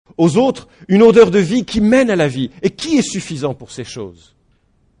aux autres une odeur de vie qui mène à la vie. Et qui est suffisant pour ces choses?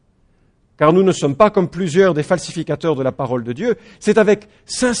 Car nous ne sommes pas comme plusieurs des falsificateurs de la parole de Dieu. C'est avec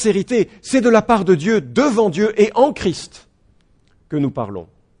sincérité, c'est de la part de Dieu, devant Dieu et en Christ que nous parlons.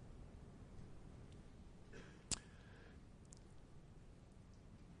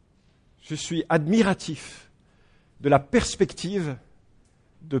 Je suis admiratif de la perspective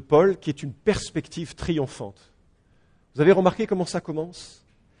de Paul, qui est une perspective triomphante. Vous avez remarqué comment ça commence?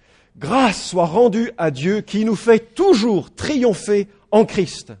 Grâce soit rendue à Dieu qui nous fait toujours triompher en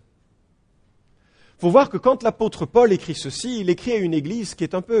Christ. Il faut voir que quand l'apôtre Paul écrit ceci, il écrit à une église qui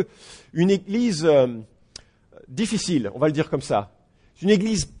est un peu une église difficile, on va le dire comme ça. C'est une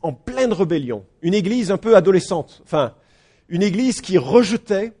église en pleine rébellion, une église un peu adolescente, enfin, une église qui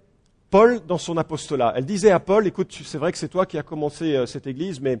rejetait Paul dans son apostolat. Elle disait à Paul, écoute, c'est vrai que c'est toi qui as commencé cette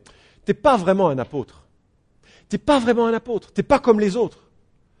église, mais t'es pas vraiment un apôtre. T'es pas vraiment un apôtre, t'es pas comme les autres.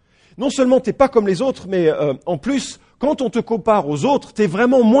 Non seulement t'es pas comme les autres, mais en plus, quand on te compare aux autres, t'es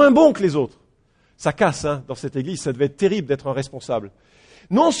vraiment moins bon que les autres. Ça casse, hein, dans cette église, ça devait être terrible d'être un responsable.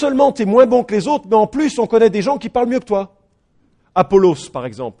 Non seulement t'es moins bon que les autres, mais en plus, on connaît des gens qui parlent mieux que toi. Apollos, par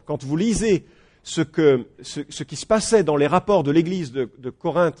exemple, quand vous lisez ce qui se passait dans les rapports de l'église de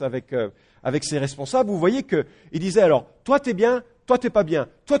Corinthe avec ses responsables, vous voyez qu'il disait alors, toi t'es bien, toi t'es pas bien,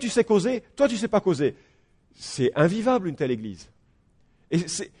 toi tu sais causer, toi tu sais pas causer. C'est invivable une telle église. Et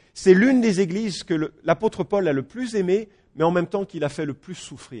c'est l'une des églises que l'apôtre Paul a le plus aimée, mais en même temps qu'il a fait le plus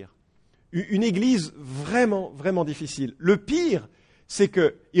souffrir. Une église vraiment, vraiment difficile. Le pire, c'est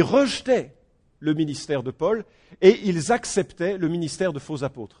qu'ils rejetaient le ministère de Paul et ils acceptaient le ministère de faux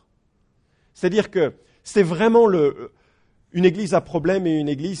apôtres. C'est-à-dire que c'est vraiment une église à problème et une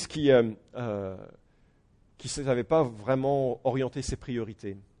église qui ne savait pas vraiment orienter ses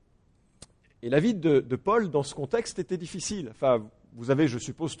priorités. Et la vie de Paul, dans ce contexte, était difficile. Enfin, vous avez, je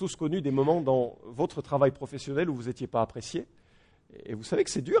suppose, tous connu des moments dans votre travail professionnel où vous n'étiez pas apprécié. Et vous savez que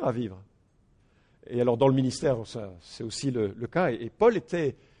c'est dur à vivre. Et alors, dans le ministère, c'est aussi le cas. Et Paul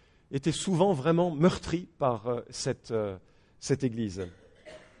était souvent vraiment meurtri par cette église.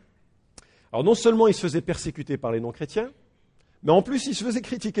 Alors, non seulement il se faisait persécuter par les non-chrétiens, mais en plus, il se faisait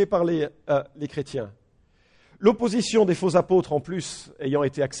critiquer par les chrétiens. L'opposition des faux apôtres, en plus, ayant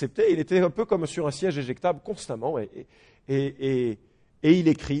été acceptée, il était un peu comme sur un siège éjectable constamment. Et il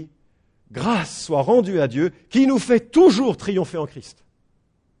écrit « Grâce soit rendue à Dieu qui nous fait toujours triompher en Christ ».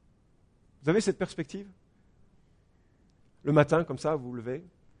 Vous avez cette perspective? Le matin, comme ça, vous vous levez,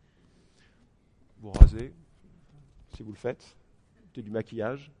 vous rasez, si vous le faites, mettez du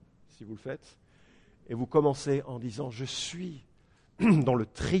maquillage, si vous le faites, et vous commencez en disant « Je suis dans le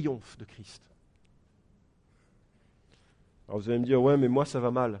triomphe de Christ ». Alors vous allez me dire « Ouais, mais moi ça va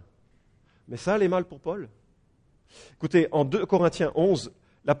mal ». Mais ça allait mal pour Paul. Écoutez, en 2 Corinthiens 11,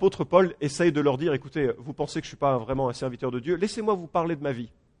 l'apôtre Paul essaye de leur dire « Écoutez, vous pensez que je ne suis pas vraiment un serviteur de Dieu, laissez-moi vous parler de ma vie ».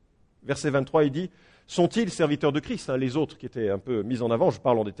 Verset 23, il dit « Sont-ils serviteurs de Christ » Les autres qui étaient un peu mis en avant, je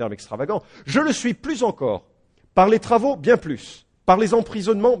parle en des termes extravagants. « Je le suis plus encore. Par les travaux, bien plus. Par les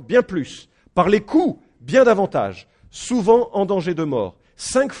emprisonnements, bien plus. Par les coups, bien davantage. Souvent en danger de mort.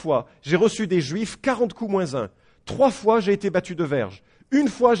 5 fois, j'ai reçu des Juifs 40 coups moins 1. 3 fois, j'ai été battu de verge. 1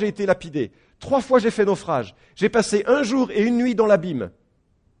 fois, j'ai été lapidé. 3 fois, j'ai fait naufrage. J'ai passé 1 jour et 1 nuit dans l'abîme. »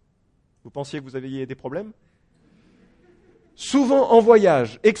 Vous pensiez que vous aviez des problèmes? Souvent en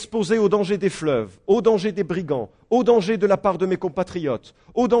voyage, exposé au danger des fleuves, au danger des brigands, au danger de la part de mes compatriotes,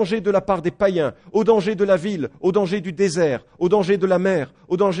 au danger de la part des païens, au danger de la ville, au danger du désert, au danger de la mer,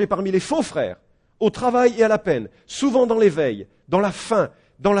 au danger parmi les faux frères, au travail et à la peine, souvent dans les veilles, dans la faim,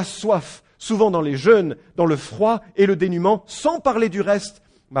 dans la soif, souvent dans les jeûnes, dans le froid et le dénuement, sans parler du reste,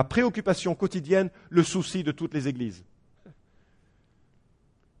 ma préoccupation quotidienne, le souci de toutes les églises.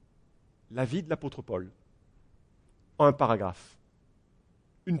 La vie de l'apôtre Paul. Un paragraphe,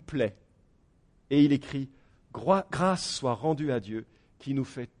 une plaie, et il écrit « Grâce soit rendue à Dieu qui nous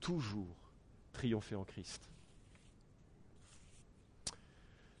fait toujours triompher en Christ ».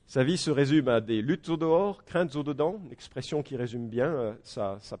 Sa vie se résume à des luttes au dehors, craintes au dedans, une expression qui résume bien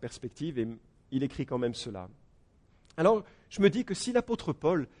sa perspective, et il écrit quand même cela. Alors, je me dis que si l'apôtre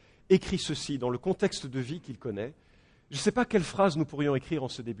Paul écrit ceci dans le contexte de vie qu'il connaît, je ne sais pas quelle phrase nous pourrions écrire en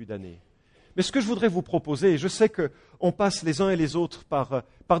ce début d'année. Mais ce que je voudrais vous proposer, et je sais qu'on passe les uns et les autres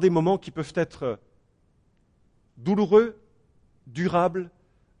par des moments qui peuvent être douloureux, durables,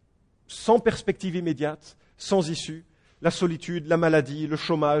 sans perspective immédiate, sans issue, la solitude, la maladie, le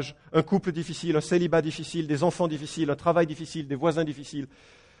chômage, un couple difficile, un célibat difficile, des enfants difficiles, un travail difficile, des voisins difficiles,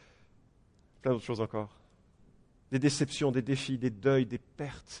 plein d'autres choses encore. Des déceptions, des défis, des deuils, des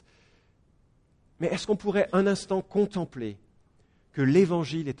pertes. Mais est-ce qu'on pourrait un instant contempler que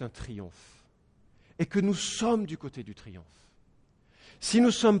l'Évangile est un triomphe et que nous sommes du côté du triomphe. Si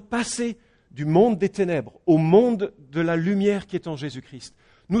nous sommes passés du monde des ténèbres au monde de la lumière qui est en Jésus-Christ,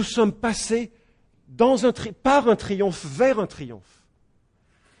 nous sommes passés par un triomphe vers un triomphe.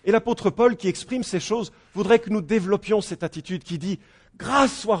 Et l'apôtre Paul, qui exprime ces choses, voudrait que nous développions cette attitude qui dit «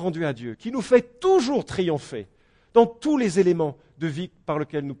 Grâce soit rendue à Dieu, qui nous fait toujours triompher dans tous les éléments de vie par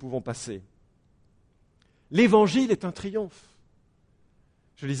lesquels nous pouvons passer. » L'Évangile est un triomphe.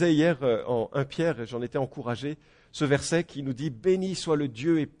 Je lisais hier en 1 Pierre, et j'en étais encouragé, ce verset qui nous dit « Béni soit le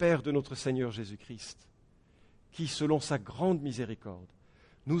Dieu et Père de notre Seigneur Jésus-Christ, qui, selon sa grande miséricorde,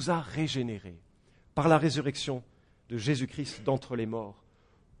 nous a régénérés par la résurrection de Jésus-Christ d'entre les morts,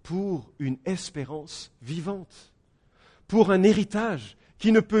 pour une espérance vivante, pour un héritage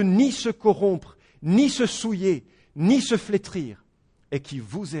qui ne peut ni se corrompre, ni se souiller, ni se flétrir, et qui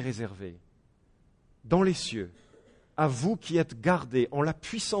vous est réservé dans les cieux, à vous qui êtes gardés en la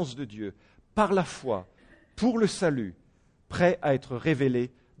puissance de Dieu, par la foi, pour le salut, prêt à être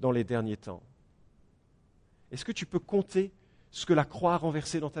révélé dans les derniers temps. Est-ce que tu peux compter ce que la croix a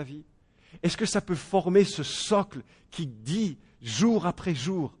renversé dans ta vie? Est-ce que ça peut former ce socle qui dit, jour après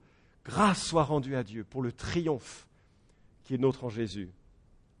jour, grâce soit rendue à Dieu pour le triomphe qui est nôtre en Jésus?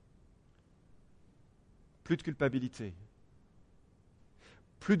 Plus de culpabilité,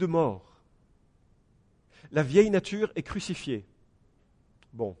 plus de mort. La vieille nature est crucifiée.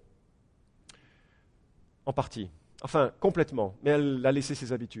 Bon, en partie, enfin complètement, mais elle a laissé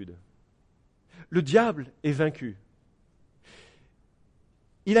ses habitudes. Le diable est vaincu.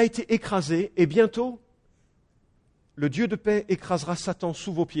 Il a été écrasé et bientôt, le Dieu de paix écrasera Satan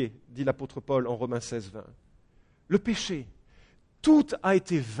sous vos pieds, dit l'apôtre Paul en Romains 16, 20. Le péché, tout a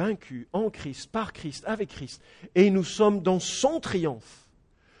été vaincu en Christ, par Christ, avec Christ, et nous sommes dans son triomphe.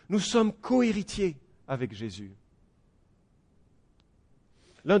 Nous sommes co-héritiers avec Jésus.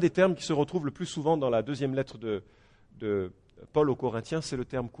 L'un des termes qui se retrouve le plus souvent dans la deuxième lettre de Paul aux Corinthiens, c'est le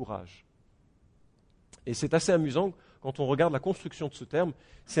terme courage. Et c'est assez amusant quand on regarde la construction de ce terme.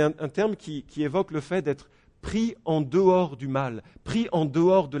 C'est un terme qui évoque le fait d'être pris en dehors du mal, pris en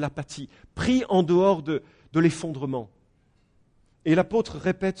dehors de l'apathie, pris en dehors de l'effondrement. Et l'apôtre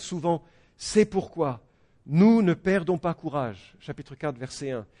répète souvent, c'est pourquoi nous ne perdons pas courage, chapitre 4,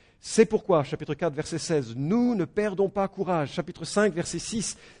 verset 1. C'est pourquoi, chapitre 4, verset 16, nous ne perdons pas courage, chapitre 5, verset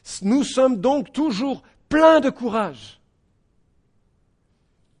 6. Nous sommes donc toujours pleins de courage.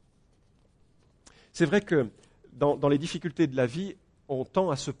 C'est vrai que dans les difficultés de la vie, on tend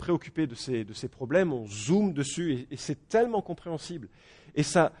à se préoccuper de ces problèmes, on zoome dessus et c'est tellement compréhensible. Et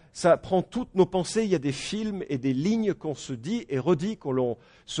ça prend toutes nos pensées, il y a des films et des lignes qu'on se dit et redit, qu'on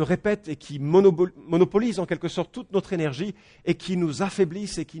se répète et qui monopolisent en quelque sorte toute notre énergie et qui nous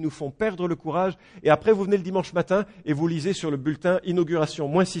affaiblissent et qui nous font perdre le courage. Et après, vous venez le dimanche matin et vous lisez sur le bulletin « Inauguration,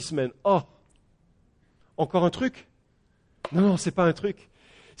 moins 6 semaines ». Oh, encore un truc? Non, ce n'est pas un truc.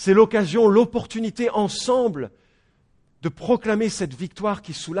 C'est l'occasion, l'opportunité ensemble de proclamer cette victoire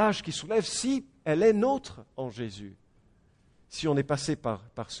qui soulage, qui soulève, si elle est nôtre en Jésus, si on est passé par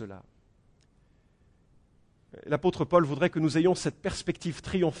cela. L'apôtre Paul voudrait que nous ayons cette perspective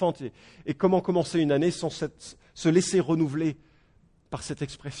triomphante et comment commencer une année sans se laisser renouveler par cette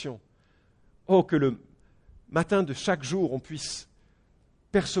expression. Oh, que le matin de chaque jour, on puisse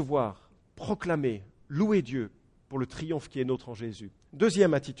percevoir, proclamer, louer Dieu pour le triomphe qui est nôtre en Jésus.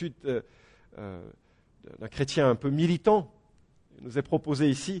 Deuxième attitude d'un chrétien un peu militant, nous est proposé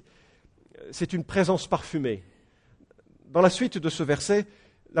ici, c'est une présence parfumée. Dans la suite de ce verset,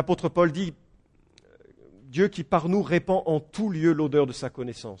 l'apôtre Paul dit « Dieu qui par nous répand en tout lieu l'odeur de sa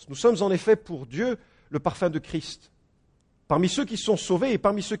connaissance ». Nous sommes en effet pour Dieu le parfum de Christ, parmi ceux qui sont sauvés et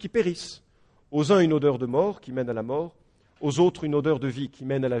parmi ceux qui périssent. Aux uns une odeur de mort qui mène à la mort, aux autres une odeur de vie qui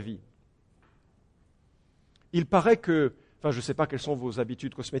mène à la vie. Il paraît que, je ne sais pas quelles sont vos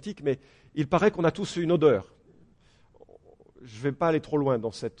habitudes cosmétiques, mais il paraît qu'on a tous une odeur. Je ne vais pas aller trop loin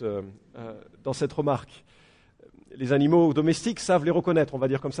dans cette remarque. Les animaux domestiques savent les reconnaître, on va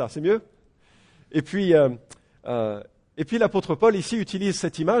dire comme ça, c'est mieux. Et puis l'apôtre Paul ici utilise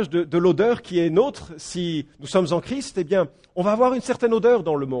cette image de l'odeur qui est nôtre. Si nous sommes en Christ, eh bien, on va avoir une certaine odeur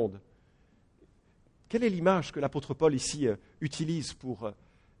dans le monde. Quelle est l'image que l'apôtre Paul ici utilise pour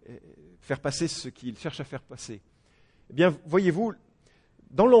faire passer ce qu'il cherche à faire passer? Eh bien, voyez-vous,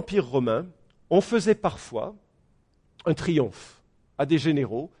 dans l'Empire romain, on faisait parfois un triomphe à des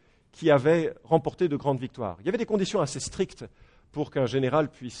généraux qui avaient remporté de grandes victoires. Il y avait des conditions assez strictes pour qu'un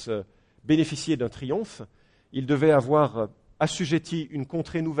général puisse bénéficier d'un triomphe. Il devait avoir assujetti une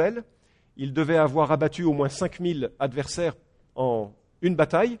contrée nouvelle, il devait avoir abattu au moins 5000 adversaires en une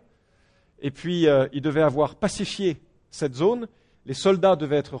bataille, et puis il devait avoir pacifié cette zone, les soldats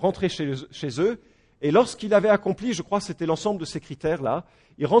devaient être rentrés chez eux, et lorsqu'il avait accompli, je crois que c'était l'ensemble de ces critères-là,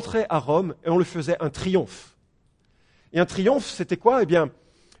 il rentrait à Rome et on le faisait un triomphe. Et un triomphe, c'était quoi? Eh bien,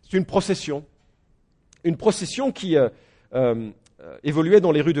 c'est une procession qui évoluait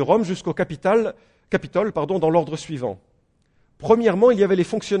dans les rues de Rome jusqu'au Capitole, dans l'ordre suivant. Premièrement, il y avait les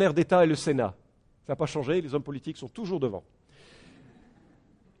fonctionnaires d'État et le Sénat. Ça n'a pas changé, les hommes politiques sont toujours devant.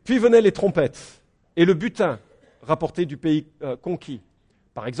 Puis venaient les trompettes et le butin rapporté du pays conquis.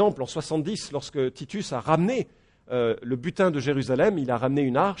 Par exemple, en 70, lorsque Titus a ramené le butin de Jérusalem, il a ramené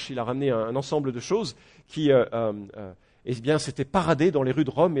une arche, il a ramené un ensemble de choses qui s'étaient paradées dans les rues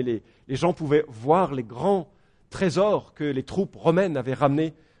de Rome et les gens pouvaient voir les grands trésors que les troupes romaines avaient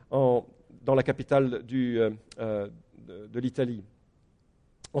ramenés dans la capitale de l'Italie.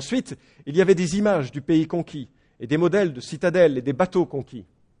 Ensuite, il y avait des images du pays conquis et des modèles de citadelles et des bateaux conquis.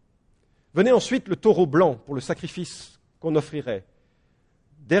 Venait ensuite le taureau blanc pour le sacrifice qu'on offrirait.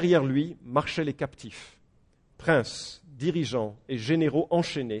 Derrière lui marchaient les captifs, princes, dirigeants et généraux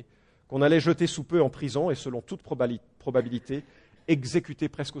enchaînés qu'on allait jeter sous peu en prison et, selon toute probabilité, exécuter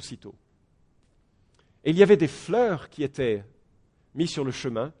presque aussitôt. Et il y avait des fleurs qui étaient mises sur le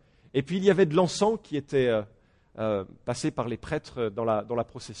chemin, et puis il y avait de l'encens qui était passé par les prêtres dans la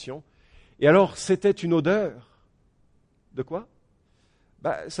procession. Et alors, c'était une odeur de quoi?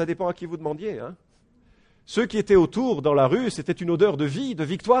 Ça dépend à qui vous demandiez. Hein. Ceux qui étaient autour dans la rue, c'était une odeur de vie, de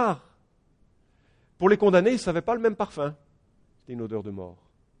victoire. Pour les condamnés, ça n'avait pas le même parfum. C'était une odeur de mort.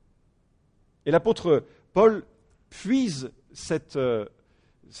 Et l'apôtre Paul puise cette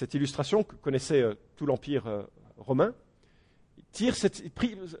illustration que connaissait tout l'Empire romain,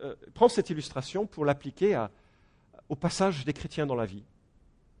 prend cette illustration pour l'appliquer au passage des chrétiens dans la vie.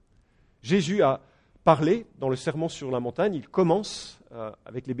 Jésus a parlé dans le sermon sur la montagne, il commence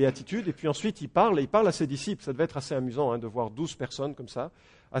avec les béatitudes, et puis ensuite il parle à ses disciples. Ça devait être assez amusant de voir 12 personnes comme ça,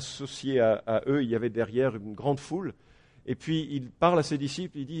 associées à eux. Il y avait derrière une grande foule, et puis il parle à ses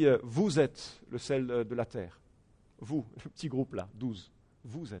disciples, il dit « Vous êtes le sel de la terre. » Vous, le petit groupe là, 12,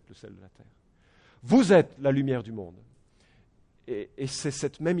 vous êtes le sel de la terre. Vous êtes la lumière du monde. Et c'est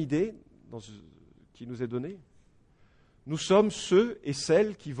cette même idée qui nous est donnée. Nous sommes ceux et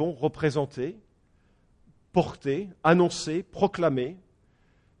celles qui vont représenter, porter, annoncer, proclamer,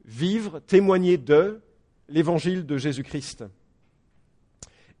 vivre, témoigner de l'évangile de Jésus-Christ.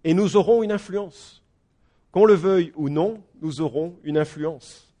 Et nous aurons une influence. Qu'on le veuille ou non, nous aurons une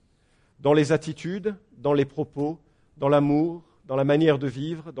influence. Dans les attitudes, dans les propos, dans l'amour, dans la manière de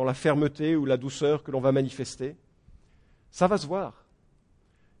vivre, dans la fermeté ou la douceur que l'on va manifester. Ça va se voir.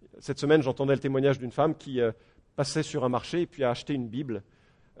 Cette semaine, j'entendais le témoignage d'une femme qui passait sur un marché et puis a acheté une Bible.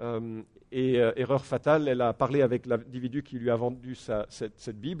 Et erreur fatale, elle a parlé avec l'individu qui lui a vendu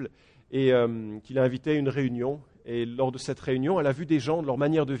cette Bible et qui l'a invité à une réunion. Et lors de cette réunion, elle a vu des gens, de leur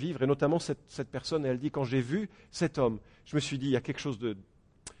manière de vivre, et notamment cette personne. Et elle dit, quand j'ai vu cet homme, je me suis dit, il y a quelque chose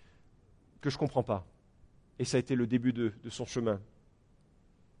que je ne comprends pas. Et ça a été le début de son chemin.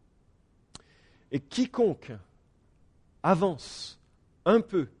 Et quiconque avance un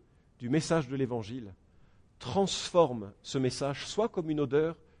peu du message de l'Évangile transforme ce message soit comme une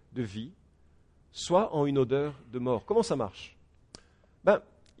odeur de vie, soit en une odeur de mort. Comment ça marche?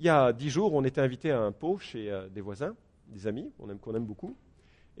 Il y a 10 jours, on était invité à un pot chez des voisins, des amis qu'on aime beaucoup.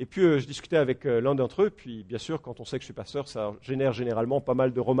 Et puis je discutais avec l'un d'entre eux, puis bien sûr, quand on sait que je suis pasteur, ça génère généralement pas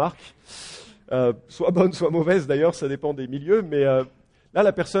mal de remarques, soit bonnes, soit mauvaises d'ailleurs, ça dépend des milieux, mais là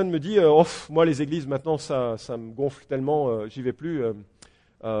la personne me dit moi les églises maintenant ça me gonfle tellement, j'y vais plus,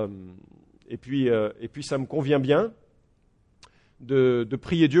 et puis ça me convient bien de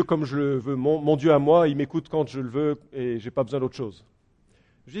prier Dieu comme je le veux. Mon Dieu à moi, il m'écoute quand je le veux et je n'ai pas besoin d'autre chose.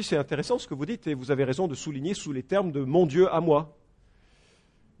 Je dis, c'est intéressant ce que vous dites et vous avez raison de souligner sous les termes de mon Dieu à moi.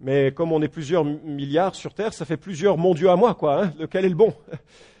 Mais comme on est plusieurs milliards sur Terre, ça fait plusieurs mon Dieu à moi, quoi. Hein, lequel est le bon?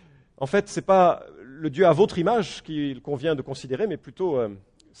 En fait, ce n'est pas le Dieu à votre image qu'il convient de considérer, mais plutôt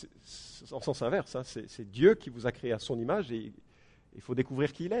en sens inverse. Hein, c'est Dieu qui vous a créé à son image et il faut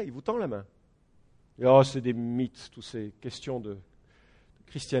découvrir qui il est. Il vous tend la main. Et c'est des mythes, toutes ces questions de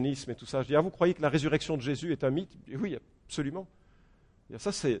christianisme et tout ça. Je dis, vous croyez que la résurrection de Jésus est un mythe? Oui, absolument. Et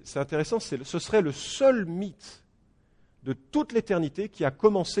ça, c'est intéressant. Ce serait le seul mythe de toute l'éternité qui a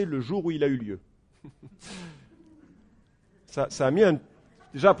commencé le jour où il a eu lieu. Ça a mis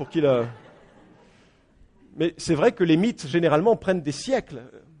déjà pour qu'il a... Mais c'est vrai que les mythes, généralement, prennent des siècles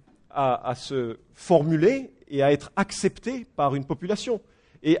à se formuler et à être acceptés par une population.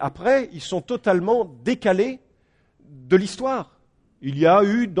 Et après, ils sont totalement décalés de l'histoire. Il y a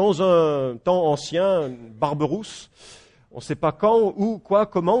eu, dans un temps ancien, une Barberousse, on ne sait pas quand, où, quoi,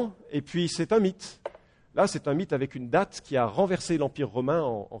 comment, et puis c'est un mythe. Là, c'est un mythe avec une date qui a renversé l'Empire romain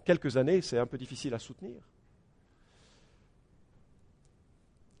en quelques années. C'est un peu difficile à soutenir.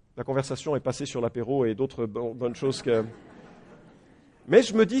 La conversation est passée sur l'apéro et d'autres bonnes choses que... Mais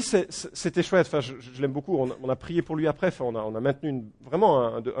je me dis, c'était chouette. Enfin, je l'aime beaucoup. On a prié pour lui après. Enfin, on a maintenu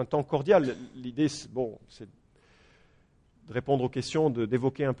vraiment un temps cordial. L'idée, c'est de répondre aux questions,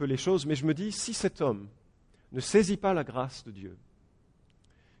 d'évoquer un peu les choses. Mais je me dis, si cet homme ne saisit pas la grâce de Dieu,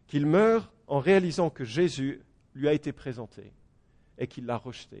 qu'il meurt en réalisant que Jésus lui a été présenté et qu'il l'a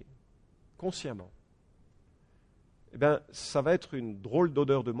rejeté consciemment, eh bien, ça va être une drôle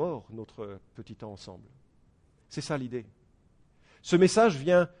d'odeur de mort, notre petit temps ensemble. C'est ça l'idée. Ce message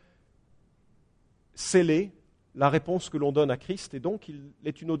vient sceller la réponse que l'on donne à Christ, et donc il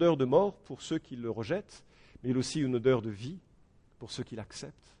est une odeur de mort pour ceux qui le rejettent, mais il est aussi une odeur de vie pour ceux qui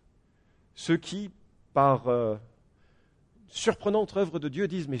l'acceptent. Ceux qui, par surprenante œuvre de Dieu,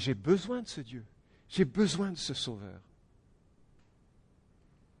 disent « Mais j'ai besoin de ce Dieu, j'ai besoin de ce Sauveur ».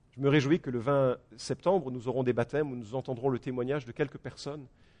 Je me réjouis que le 20 septembre, nous aurons des baptêmes où nous entendrons le témoignage de quelques personnes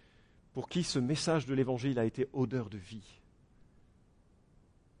pour qui ce message de l'Évangile a été odeur de vie.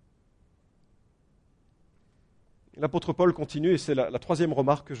 L'apôtre Paul continue, et c'est la troisième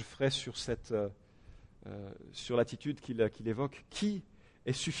remarque que je ferai sur l'attitude qu'il évoque. Qui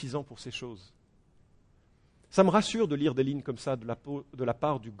est suffisant pour ces choses ? Ça me rassure de lire des lignes comme ça de la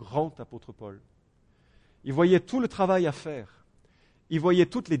part du grand apôtre Paul. Il voyait tout le travail à faire. Il voyait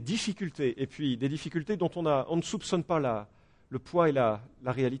toutes les difficultés, et puis des difficultés dont on ne soupçonne pas le poids et la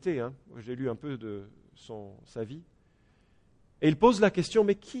réalité. Hein. J'ai lu un peu de sa vie. Et il pose la question,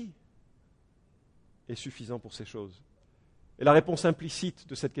 mais qui est suffisant pour ces choses ? Et la réponse implicite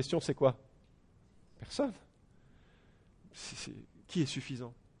de cette question, c'est quoi ? Personne. Qui est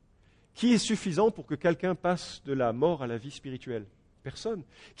suffisant ? Qui est suffisant pour que quelqu'un passe de la mort à la vie spirituelle ? Personne.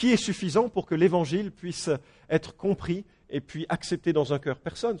 Qui est suffisant pour que l'Évangile puisse être compris et puis accepté dans un cœur ?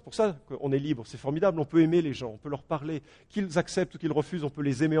 Personne. C'est pour ça qu'on est libre. C'est formidable. On peut aimer les gens, on peut leur parler. Qu'ils acceptent ou qu'ils refusent, on peut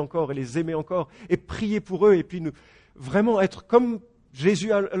les aimer encore et les aimer encore et prier pour eux et puis vraiment être comme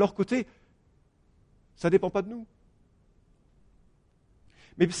Jésus à leur côté. Ça ne dépend pas de nous.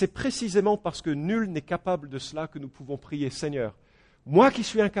 Mais c'est précisément parce que nul n'est capable de cela que nous pouvons prier, Seigneur, moi qui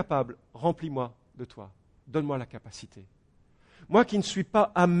suis incapable, remplis-moi de toi. Donne-moi la capacité. Moi qui ne suis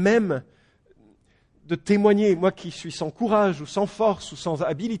pas à même de témoigner, moi qui suis sans courage ou sans force ou sans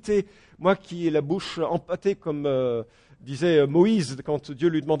habilité, moi qui ai la bouche empâtée comme disait Moïse quand Dieu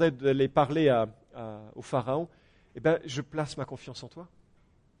lui demandait d'aller parler au Pharaon, eh bien, je place ma confiance en toi.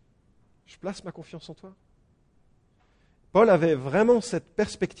 Je place ma confiance en toi. Paul avait vraiment cette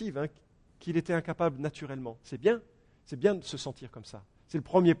perspective qu'il était incapable naturellement. C'est bien de se sentir comme ça. C'est le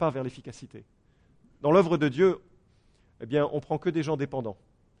premier pas vers l'efficacité. Dans l'œuvre de Dieu, eh bien, on ne prend que des gens dépendants,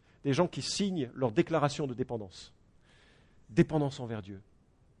 des gens qui signent leur déclaration de dépendance envers Dieu,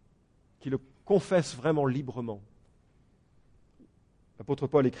 qui le confessent vraiment librement. L'apôtre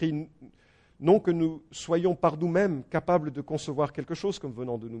Paul écrit « Non que nous soyons par nous-mêmes capables de concevoir quelque chose comme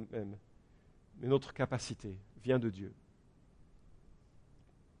venant de nous-mêmes, mais notre capacité vient de Dieu. »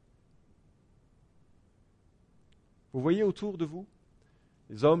 Vous voyez autour de vous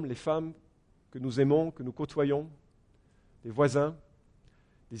les hommes, les femmes que nous aimons, que nous côtoyons, des voisins,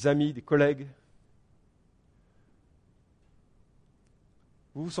 des amis, des collègues.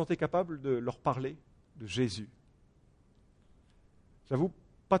 Vous vous sentez capable de leur parler de Jésus? J'avoue,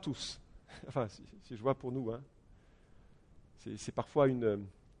 pas tous. Enfin, si je vois pour nous, c'est parfois une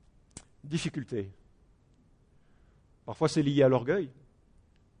difficulté. Parfois, c'est lié à l'orgueil.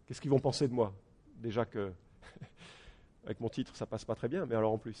 Qu'est-ce qu'ils vont penser de moi? Déjà que, avec mon titre, ça passe pas très bien, mais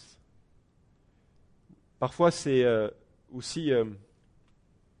alors en plus. Parfois, c'est aussi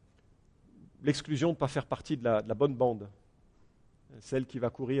l'exclusion de ne pas faire partie de la bonne bande. Celle qui va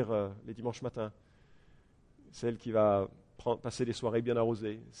courir les dimanches matins. Celle qui va passer des soirées bien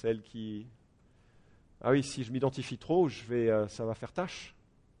arrosées. Celle qui... Ah oui, si je m'identifie trop, ça va faire tâche.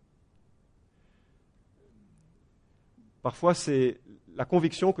 Parfois, c'est la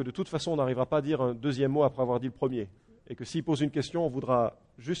conviction que de toute façon, on n'arrivera pas à dire un deuxième mot après avoir dit le premier. Et que s'il pose une question, on voudra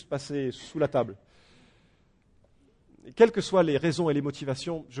juste passer sous la table. Et quelles que soient les raisons et les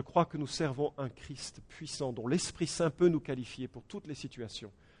motivations, je crois que nous servons un Christ puissant, dont l'Esprit Saint peut nous qualifier pour toutes les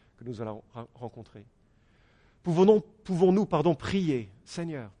situations que nous allons rencontrer. Pouvons-nous prier,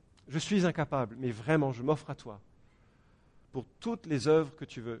 Seigneur, je suis incapable, mais vraiment, je m'offre à toi pour toutes les œuvres que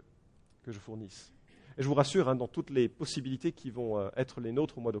tu veux que je fournisse. Et je vous rassure, dans toutes les possibilités qui vont être les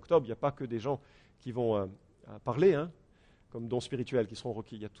nôtres au mois d'octobre, il n'y a pas que des gens qui vont parler, comme dons spirituels qui seront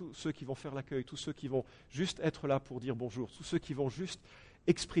requis. Il y a tous ceux qui vont faire l'accueil, tous ceux qui vont juste être là pour dire bonjour, tous ceux qui vont juste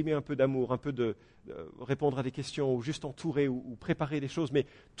exprimer un peu d'amour, un peu de répondre à des questions, ou juste entourer, ou préparer des choses. Mais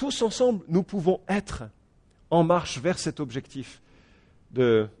tous ensemble, nous pouvons être en marche vers cet objectif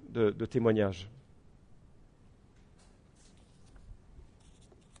de témoignage.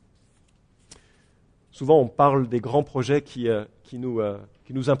 Souvent, on parle des grands projets qui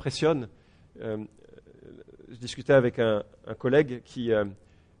nous impressionnent. Je discutais avec un collègue qui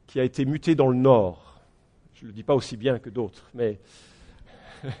a été muté dans le Nord. Je ne le dis pas aussi bien que d'autres, mais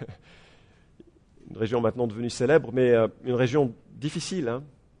une région maintenant devenue célèbre, mais une région difficile.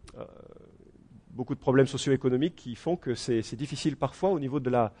 Beaucoup de problèmes socio-économiques qui font que c'est difficile parfois au niveau de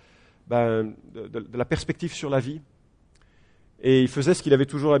la perspective sur la vie. Et il faisait ce qu'il avait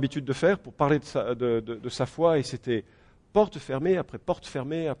toujours l'habitude de faire pour parler de sa foi, et c'était porte fermée,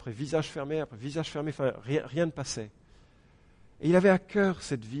 après visage fermé, enfin rien ne passait. Et il avait à cœur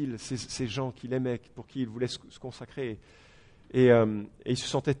cette ville, ces gens qu'il aimait, pour qui il voulait se consacrer. Et il se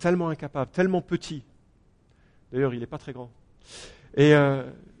sentait tellement incapable, tellement petit. D'ailleurs, il n'est pas très grand. Et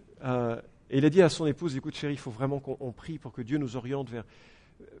il a dit à son épouse, écoute chérie, il faut vraiment qu'on prie pour que Dieu nous oriente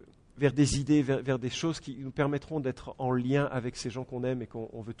vers des idées, vers des choses qui nous permettront d'être en lien avec ces gens qu'on aime et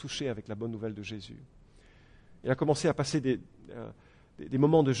qu'on veut toucher avec la bonne nouvelle de Jésus. Il a commencé à passer des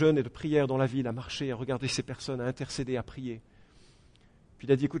moments de jeûne et de prière dans la ville, à marcher, à regarder ces personnes, à intercéder, à prier. Puis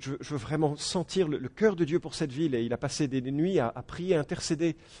il a dit, écoute, je veux vraiment sentir le cœur de Dieu pour cette ville. Et il a passé des nuits à prier, à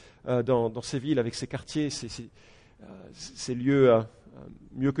intercéder dans ces villes, avec ces quartiers, ces lieux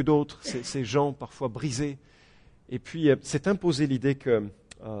mieux que d'autres, ces gens parfois brisés. Et puis s'est imposé l'idée qu'il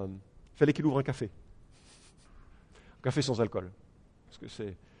fallait qu'il ouvre un café. Un café sans alcool. Parce que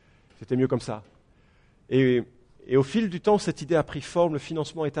c'était mieux comme ça. Et au fil du temps, cette idée a pris forme, le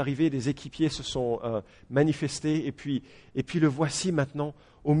financement est arrivé, des équipiers se sont manifestés, et puis le voici maintenant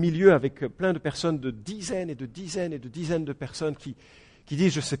au milieu avec plein de personnes, de dizaines et de dizaines et de dizaines de personnes qui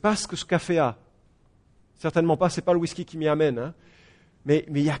disent, je ne sais pas ce que ce café a, certainement pas, ce n'est pas le whisky qui m'y amène, mais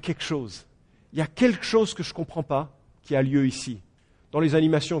il y a quelque chose que je ne comprends pas qui a lieu ici. Dans les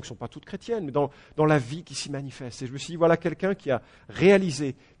animations qui ne sont pas toutes chrétiennes, mais dans la vie qui s'y manifeste. Et je me suis dit, voilà quelqu'un qui a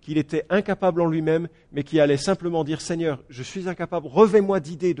réalisé qu'il était incapable en lui-même, mais qui allait simplement dire, Seigneur, je suis incapable, revêt-moi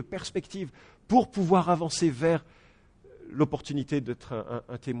d'idées, de perspectives, pour pouvoir avancer vers l'opportunité d'être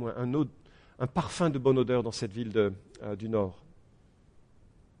un témoin, un parfum de bonne odeur dans cette ville du Nord.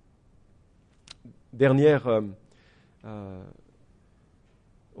 Dernière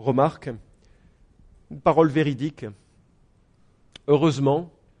remarque, une parole véridique.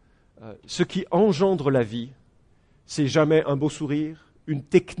 Heureusement, ce qui engendre la vie, c'est jamais un beau sourire, une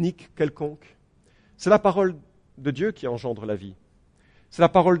technique quelconque. C'est la parole de Dieu qui engendre la vie. C'est la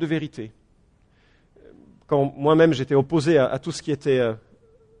parole de vérité. Quand moi-même j'étais opposé à tout ce qui était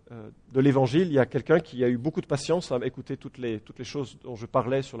de l'Évangile, il y a quelqu'un qui a eu beaucoup de patience à écouter toutes les choses dont je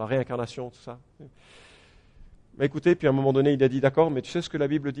parlais sur la réincarnation, tout ça. Il m'a écouté, puis à un moment donné, il a dit, d'accord, mais tu sais ce que la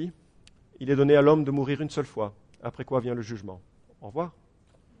Bible dit ? Il est donné à l'homme de mourir une seule fois, après quoi vient le jugement. Au revoir.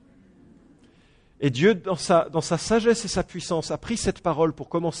 Et Dieu, dans sa sagesse et sa puissance, a pris cette parole pour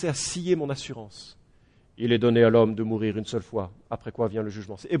commencer à scier mon assurance. Il est donné à l'homme de mourir une seule fois, après quoi vient le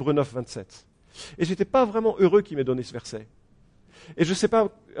jugement. C'est Hébreux 9, 27. Et je n'étais pas vraiment heureux qu'il m'ait donné ce verset. Et je ne sais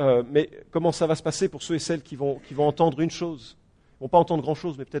pas mais comment ça va se passer pour ceux et celles qui vont entendre une chose. Ils ne vont pas entendre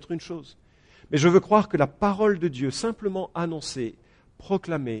grand-chose, mais peut-être une chose. Mais je veux croire que la parole de Dieu, simplement annoncée,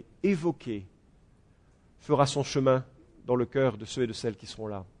 proclamée, évoquée, fera son chemin dans le cœur de ceux et de celles qui seront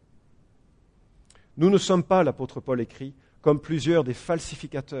là. Nous ne sommes pas, l'apôtre Paul écrit, comme plusieurs des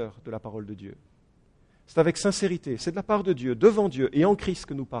falsificateurs de la parole de Dieu. C'est avec sincérité, c'est de la part de Dieu, devant Dieu et en Christ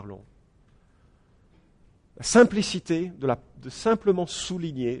que nous parlons. La simplicité de simplement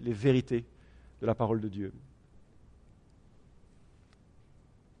souligner les vérités de la parole de Dieu.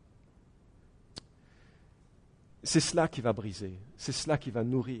 C'est cela qui va briser, c'est cela qui va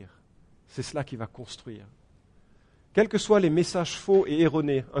nourrir, c'est cela qui va construire. Quels que soient les messages faux et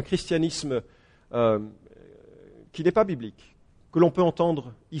erronés, un christianisme qui n'est pas biblique, que l'on peut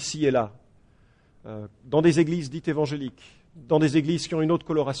entendre ici et là, dans des églises dites évangéliques, dans des églises qui ont une autre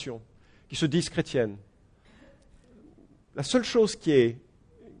coloration, qui se disent chrétiennes. La seule chose qu'il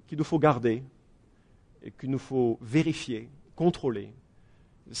nous faut garder et qu'il nous faut vérifier, contrôler,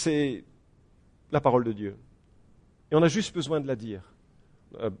 c'est la parole de Dieu. Et on a juste besoin de la dire,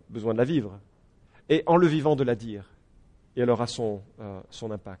 besoin de la vivre, et en le vivant de la dire, et elle aura son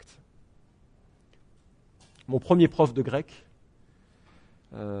impact. Mon premier prof de grec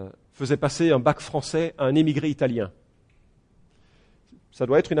faisait passer un bac français à un émigré italien. Ça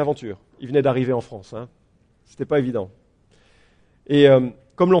doit être une aventure. Il venait d'arriver en France. C'était pas évident. Et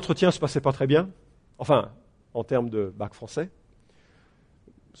comme l'entretien se passait pas très bien, enfin, en termes de bac français,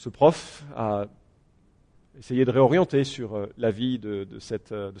 ce prof a essayé de réorienter sur la vie de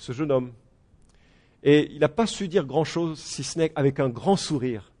ce jeune homme. Et il n'a pas su dire grand-chose, si ce n'est avec un grand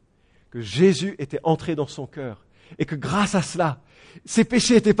sourire, que Jésus était entré dans son cœur et que grâce à cela, ses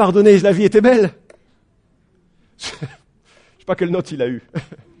péchés étaient pardonnés et la vie était belle. Je ne sais pas quelle note il a eue.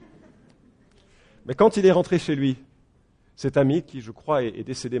 Mais quand il est rentré chez lui, cet ami, qui je crois est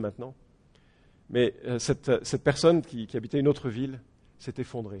décédé maintenant, mais cette personne qui habitait une autre ville s'est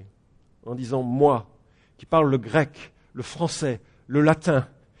effondrée en disant « Moi, qui parle le grec, le français, le latin,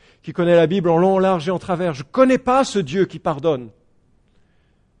 qui connaît la Bible en long, en large et en travers, je ne connais pas ce Dieu qui pardonne. »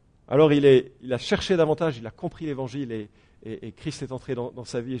 Alors il a cherché davantage, il a compris l'Évangile et Christ est entré dans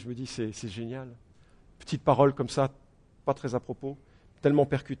sa vie et je me dis c'est génial. Petite parole comme ça, pas très à propos, tellement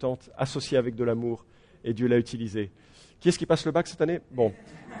percutante, associée avec de l'amour et Dieu l'a utilisée. Qui est-ce qui passe le bac cette année? Bon.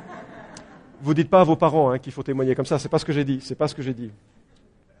 Vous dites pas à vos parents qu'il faut témoigner comme ça, c'est pas ce que j'ai dit.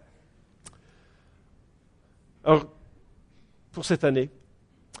 Alors, pour cette année,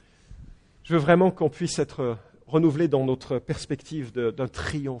 je veux vraiment qu'on puisse être renouvelé dans notre perspective d'un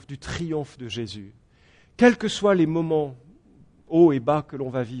triomphe, du triomphe de Jésus. Quels que soient les moments hauts et bas que l'on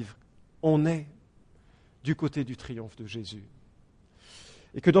va vivre, on est du côté du triomphe de Jésus.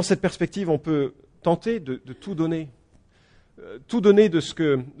 Et que dans cette perspective, on peut tenter de tout donner de ce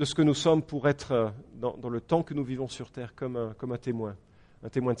que nous sommes pour être dans le temps que nous vivons sur terre comme un témoin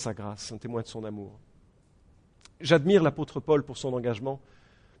de sa grâce, un témoin de son amour. J'admire l'apôtre Paul pour son engagement.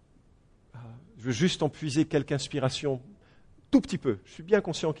 Je veux juste en puiser quelque inspiration, tout petit peu. Je suis bien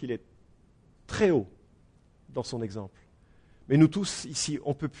conscient qu'il est très haut dans son exemple. Mais nous tous, ici,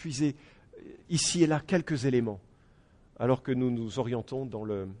 on peut puiser ici et là quelques éléments, alors que nous nous orientons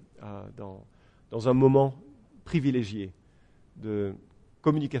dans un moment privilégié de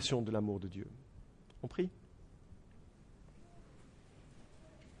communication de l'amour de Dieu. On prie?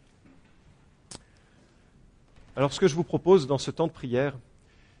 Alors, ce que je vous propose dans ce temps de prière,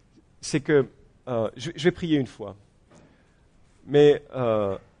 c'est que je vais prier une fois, mais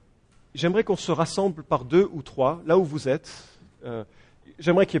j'aimerais qu'on se rassemble par 2 ou 3, là où vous êtes.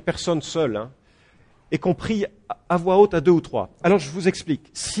 J'aimerais qu'il n'y ait personne seul, et qu'on prie à voix haute à 2 ou 3. Alors je vous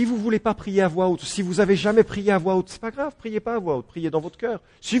explique. Si vous ne voulez pas prier à voix haute, si vous n'avez jamais prié à voix haute, c'est pas grave, priez pas à voix haute, priez dans votre cœur.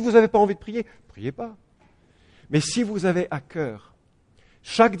 Si vous n'avez pas envie de prier, priez pas. Mais si vous avez à cœur,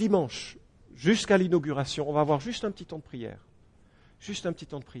 chaque dimanche, jusqu'à l'inauguration, on va avoir juste un petit temps de prière. Juste un petit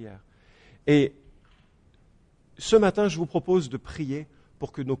temps de prière. Et ce matin, je vous propose de prier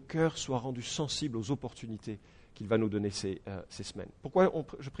pour que nos cœurs soient rendus sensibles aux opportunités qu'il va nous donner ces semaines. Pourquoi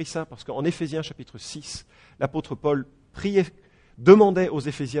je prie ça? Parce qu'en Éphésiens chapitre 6, l'apôtre Paul demandait aux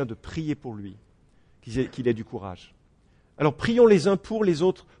Éphésiens de prier pour lui, qu'il ait du courage. Alors prions les uns pour les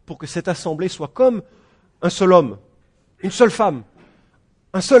autres pour que cette assemblée soit comme un seul homme, une seule femme,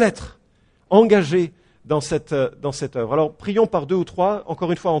 un seul être engagé dans cette œuvre. Alors prions par 2 ou 3,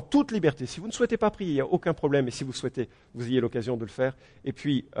 encore une fois en toute liberté. Si vous ne souhaitez pas prier, il n'y a aucun problème, et si vous souhaitez, vous ayez l'occasion de le faire. Et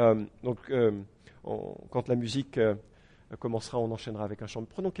puis, quand la musique commencera, on enchaînera avec un chant.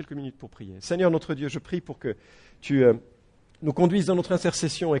 Prenons quelques minutes pour prier. Seigneur notre Dieu, je prie pour que tu nous conduises dans notre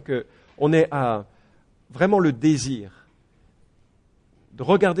intercession et qu'on ait vraiment le désir de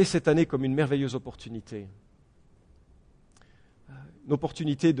regarder cette année comme une merveilleuse opportunité. Une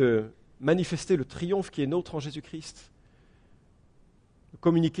opportunité de manifester le triomphe qui est nôtre en Jésus-Christ, de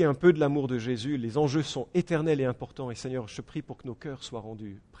communiquer un peu de l'amour de Jésus. Les enjeux sont éternels et importants. Et Seigneur, je prie pour que nos cœurs soient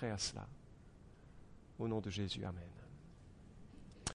rendus prêts à cela. Au nom de Jésus, amen.